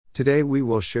Today we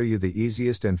will show you the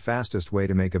easiest and fastest way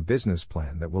to make a business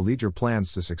plan that will lead your plans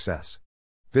to success.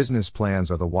 Business plans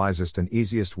are the wisest and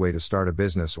easiest way to start a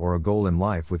business or a goal in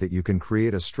life. With it you can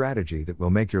create a strategy that will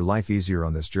make your life easier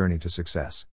on this journey to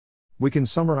success. We can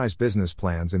summarize business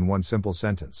plans in one simple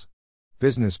sentence.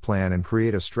 Business plan and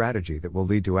create a strategy that will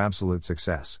lead to absolute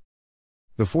success.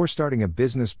 Before starting a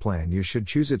business plan, you should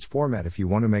choose its format if you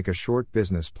want to make a short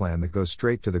business plan that goes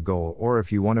straight to the goal, or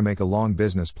if you want to make a long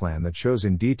business plan that shows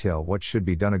in detail what should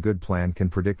be done. A good plan can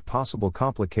predict possible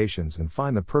complications and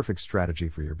find the perfect strategy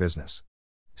for your business.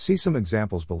 See some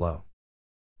examples below.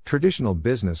 Traditional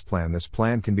business plan. This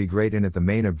plan can be great in it the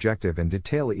main objective and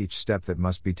detail each step that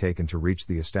must be taken to reach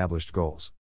the established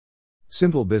goals.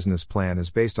 Simple business plan is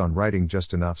based on writing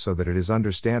just enough so that it is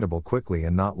understandable quickly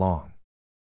and not long.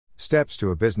 Steps to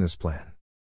a business plan.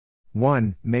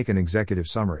 1. Make an executive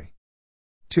summary.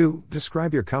 2.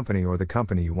 Describe your company or the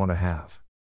company you want to have.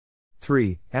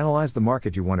 3. Analyze the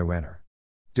market you want to enter.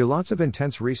 Do lots of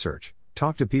intense research,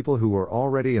 talk to people who are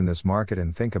already in this market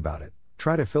and think about it,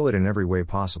 try to fill it in every way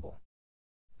possible.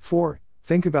 4.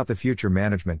 Think about the future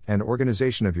management and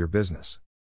organization of your business.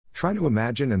 Try to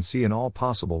imagine and see in all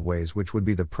possible ways which would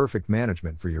be the perfect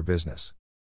management for your business.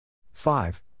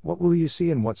 5. What will you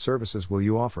see and what services will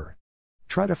you offer?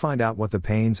 Try to find out what the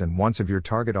pains and wants of your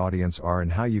target audience are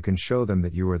and how you can show them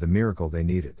that you are the miracle they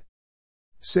needed.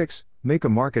 6. Make a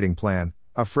marketing plan.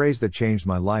 A phrase that changed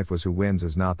my life was "who wins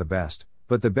is not the best,"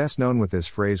 but the best known. With this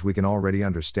phrase we can already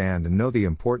understand and know the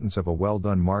importance of a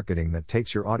well-done marketing that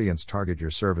takes your audience target your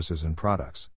services and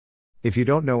products. If you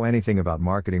don't know anything about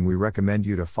marketing, we recommend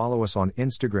you to follow us on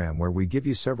Instagram, where we give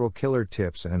you several killer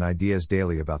tips and ideas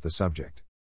daily about the subject.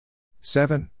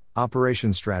 7.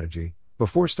 Operation strategy.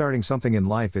 Before starting something in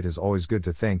life, it is always good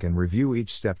to think and review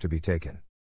each step to be taken.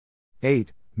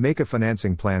 8. Make a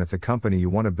financing plan. If the company you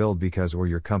want to build because or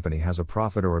your company has a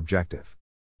profit or objective,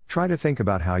 try to think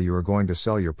about how you are going to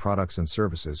sell your products and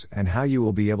services and how you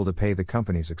will be able to pay the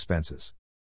company's expenses.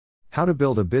 How to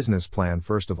build a business plan.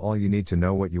 First of all, you need to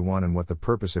know what you want and what the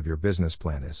purpose of your business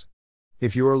plan is.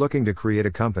 If you are looking to create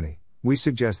a company, we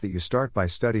suggest that you start by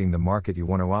studying the market you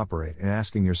want to operate and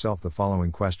asking yourself the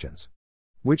following questions.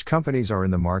 Which companies are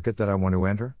in the market that I want to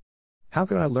enter? How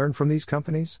can I learn from these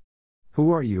companies?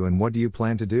 Who are you and what do you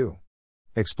plan to do?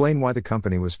 Explain why the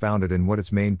company was founded and what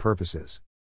its main purpose is.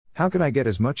 How can I get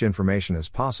as much information as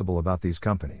possible about these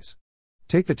companies?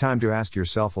 Take the time to ask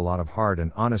yourself a lot of hard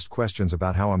and honest questions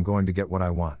about how I'm going to get what I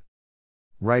want.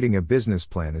 Writing a business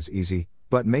plan is easy,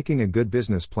 but making a good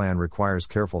business plan requires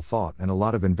careful thought and a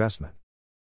lot of investment.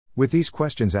 With these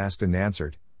questions asked and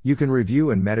answered, you can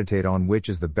review and meditate on which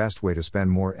is the best way to spend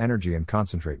more energy and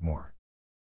concentrate more.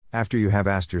 After you have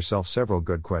asked yourself several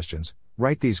good questions,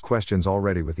 write these questions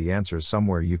already with the answers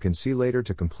somewhere you can see later.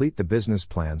 To complete the business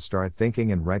plan, start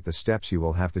thinking and write the steps you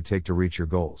will have to take to reach your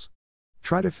goals.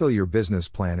 Try to fill your business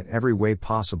plan in every way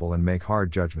possible and make hard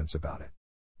judgments about it.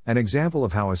 An example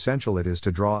of how essential it is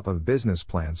to draw up a business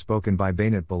plan spoken by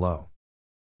Bainat below.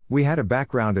 We had a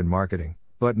background in marketing,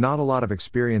 but not a lot of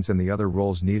experience in the other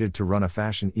roles needed to run a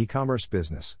fashion e-commerce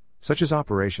business, such as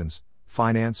operations,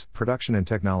 finance, production and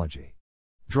technology.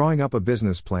 Drawing up a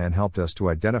business plan helped us to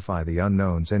identify the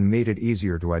unknowns and made it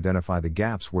easier to identify the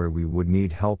gaps where we would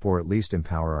need help or at least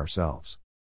empower ourselves.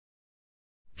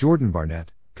 Jordan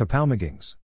Barnett, Kapow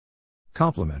McGings.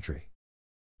 Complimentary.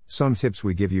 Some tips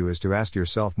we give you is to ask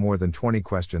yourself more than 20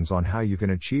 questions on how you can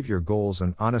achieve your goals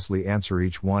and honestly answer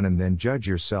each one, and then judge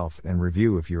yourself and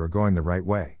review if you are going the right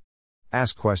way.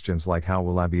 Ask questions like, how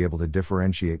will I be able to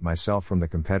differentiate myself from the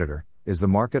competitor? Is the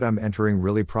market I'm entering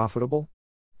really profitable?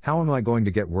 How am I going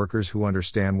to get workers who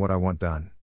understand what I want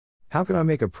done? How can I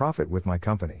make a profit with my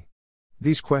company?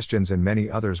 These questions and many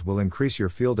others will increase your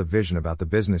field of vision about the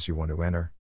business you want to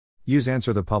enter. Use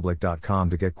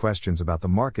AnswerThePublic.com to get questions about the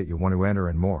market you want to enter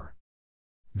and more.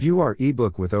 View our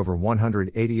ebook with over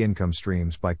 180 income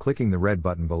streams by clicking the red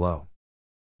button below.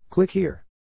 Click here.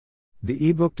 The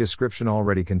ebook description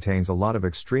already contains a lot of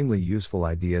extremely useful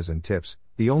ideas and tips.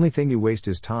 The only thing you waste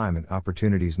is time and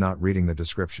opportunities not reading the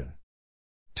description.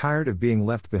 Tired of being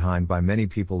left behind by many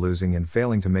people losing and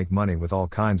failing to make money with all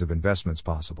kinds of investments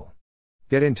possible?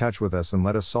 Get in touch with us and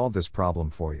let us solve this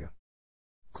problem for you.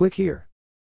 Click here.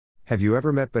 Have you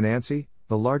ever met Binance,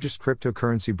 the largest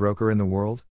cryptocurrency broker in the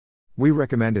world? We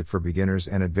recommend it for beginners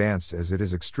and advanced as it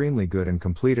is extremely good and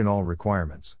complete in all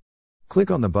requirements. Click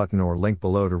on the button or link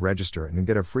below to register and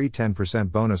get a free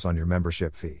 10% bonus on your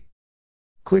membership fee.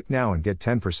 Click now and get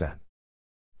 10%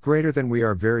 greater than. We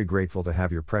are very grateful to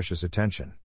have your precious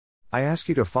attention. I ask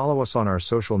you to follow us on our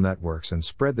social networks and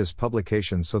spread this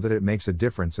publication so that it makes a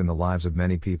difference in the lives of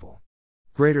many people.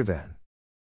 Greater than.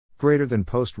 Greater than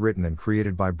post written and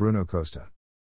created by Bruno Costa.